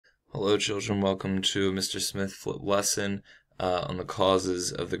Hello, children. Welcome to Mr. Smith Flip lesson on the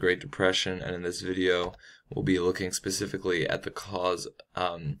causes of the Great Depression. And in this video, we'll be looking specifically at the cause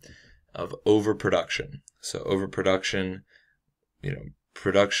of overproduction. So overproduction,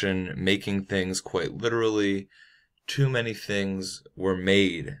 production, making things quite literally. Too many things were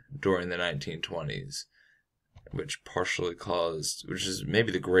made during the 1920s, which is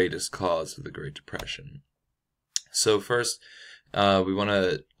maybe the greatest cause of the Great Depression. So first, we want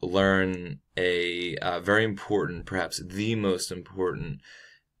to learn a very important, perhaps the most important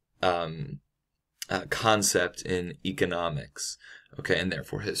concept in economics, okay, and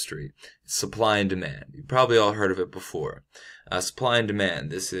therefore history. Supply and demand. You've probably all heard of it before. Supply and demand.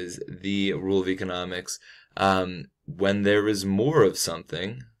 This is the rule of economics. When there is more of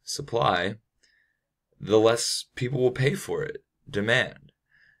something, supply, the less people will pay for it. Demand.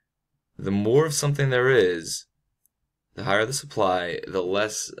 The more of something there is, the higher the supply, the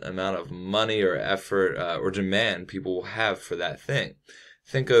less amount of money or effort or demand people will have for that thing.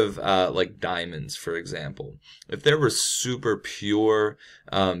 Think of like diamonds, for example. If there were super pure,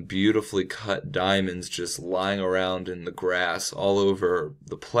 beautifully cut diamonds just lying around in the grass all over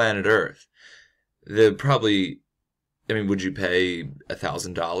the planet Earth, they'd probably, would you pay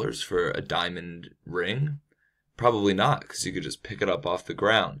 $1,000 for a diamond ring? Probably not, because you could just pick it up off the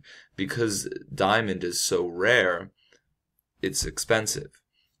ground. Because diamond is so rare, it's expensive.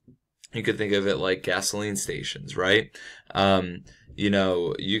 You could think of it like gasoline stations, right?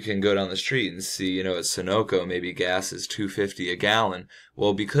 You can go down the street and see, at Sunoco, maybe gas is $2.50 a gallon.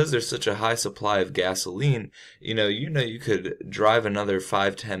 Well, because there's such a high supply of gasoline, you could drive another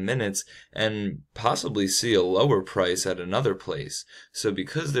 5-10 minutes and possibly see a lower price at another place. So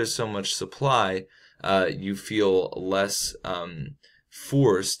because there's so much supply, you feel less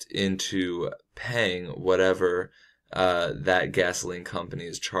forced into paying whatever that gasoline company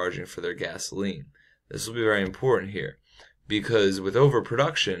is charging for their gasoline. This will be very important here, because with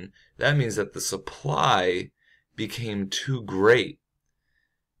overproduction, that means that the supply became too great,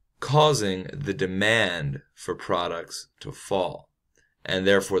 causing the demand for products to fall, and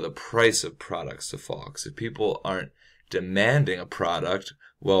therefore the price of products to fall. Because if people aren't demanding a product,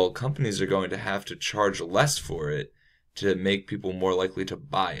 well, companies are going to have to charge less for it to make people more likely to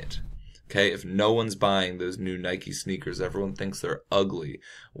buy it. Okay, if no one's buying those new Nike sneakers, everyone thinks they're ugly.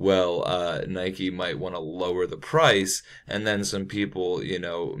 Well, Nike might want to lower the price, and then some people,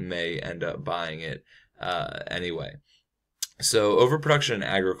 may end up buying it anyway. So overproduction in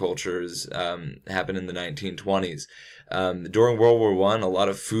agriculture happened in the 1920s. During World War I, a lot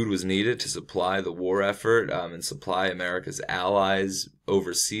of food was needed to supply the war effort and supply America's allies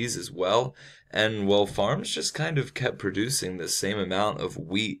overseas as well. And, well, farms just kind of kept producing the same amount of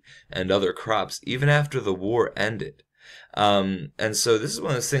wheat and other crops even after the war ended. And so this is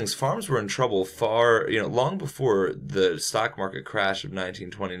one of those things. Farms were in trouble long before the stock market crash of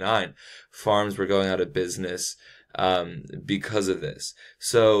 1929. Farms were going out of business because of this.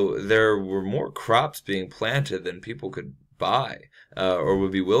 So there were more crops being planted than people could buy or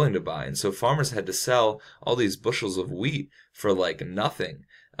would be willing to buy. And so farmers had to sell all these bushels of wheat for like nothing.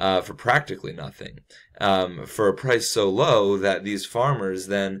 For practically nothing, for a price so low that these farmers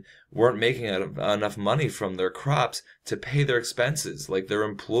then weren't making enough money from their crops to pay their expenses, like their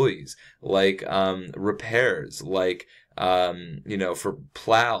employees, like repairs, like for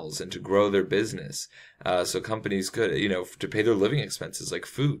plows and to grow their business. So companies could, to pay their living expenses like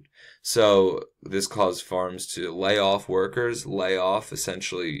food. So this caused farms to lay off workers,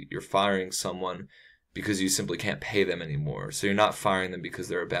 essentially you're firing someone because you simply can't pay them anymore. So you're not firing them because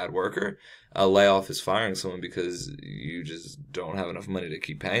they're a bad worker. A layoff is firing someone because you just don't have enough money to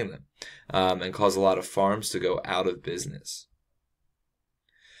keep paying them, and cause a lot of farms to go out of business.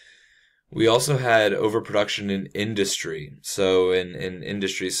 We also had overproduction in industry. So in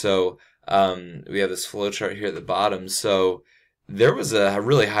industry, we have this flow chart here at the bottom. So there was a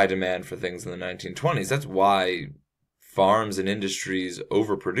really high demand for things in the 1920s. That's why farms and industries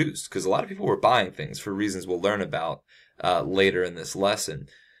overproduced, because a lot of people were buying things for reasons we'll learn about later in this lesson.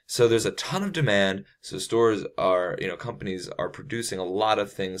 So there's a ton of demand, so companies are producing a lot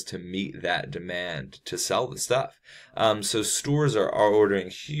of things to meet that demand to sell the stuff. So stores are ordering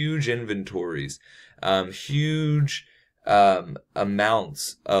huge inventories, huge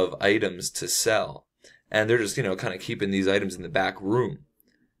amounts of items to sell, and they're just, kind of keeping these items in the back room.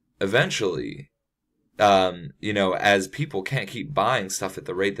 Eventually, as people can't keep buying stuff at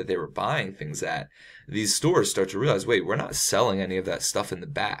the rate that they were buying things at, these stores start to realize, wait, we're not selling any of that stuff in the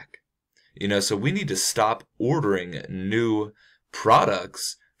back. So we need to stop ordering new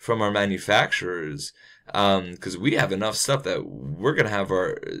products from our manufacturers because we have enough stuff that we're going to have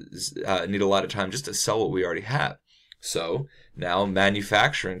need a lot of time just to sell what we already have. So now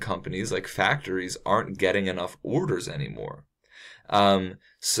manufacturing companies like factories aren't getting enough orders anymore.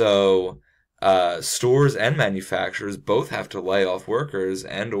 Stores and manufacturers both have to lay off workers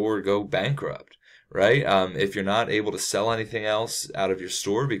and or go bankrupt, right? If you're not able to sell anything else out of your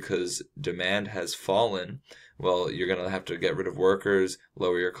store because demand has fallen, well, you're going to have to get rid of workers,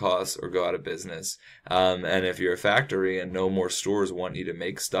 lower your costs, or go out of business. And if you're a factory and no more stores want you to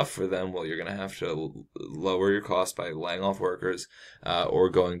make stuff for them, well, you're going to have to lower your costs by laying off workers or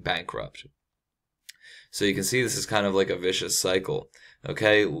going bankrupt. So you can see this is kind of like a vicious cycle.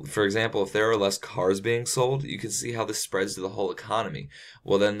 Okay, for example, if there are less cars being sold, you can see how this spreads to the whole economy.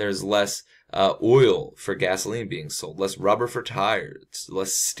 Well, then there's less oil for gasoline being sold, less rubber for tires,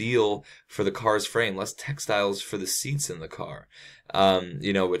 less steel for the car's frame, less textiles for the seats in the car,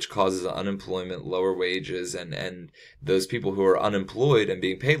 which causes unemployment, lower wages, and those people who are unemployed and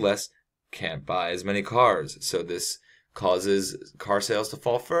being paid less can't buy as many cars. So this causes car sales to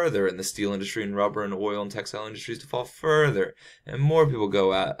fall further, and the steel industry and rubber and oil and textile industries to fall further, and more people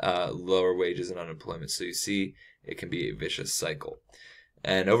go at lower wages and unemployment. So you see, it can be a vicious cycle.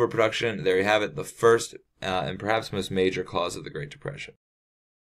 And overproduction, there you have it, the first and perhaps most major cause of the Great Depression.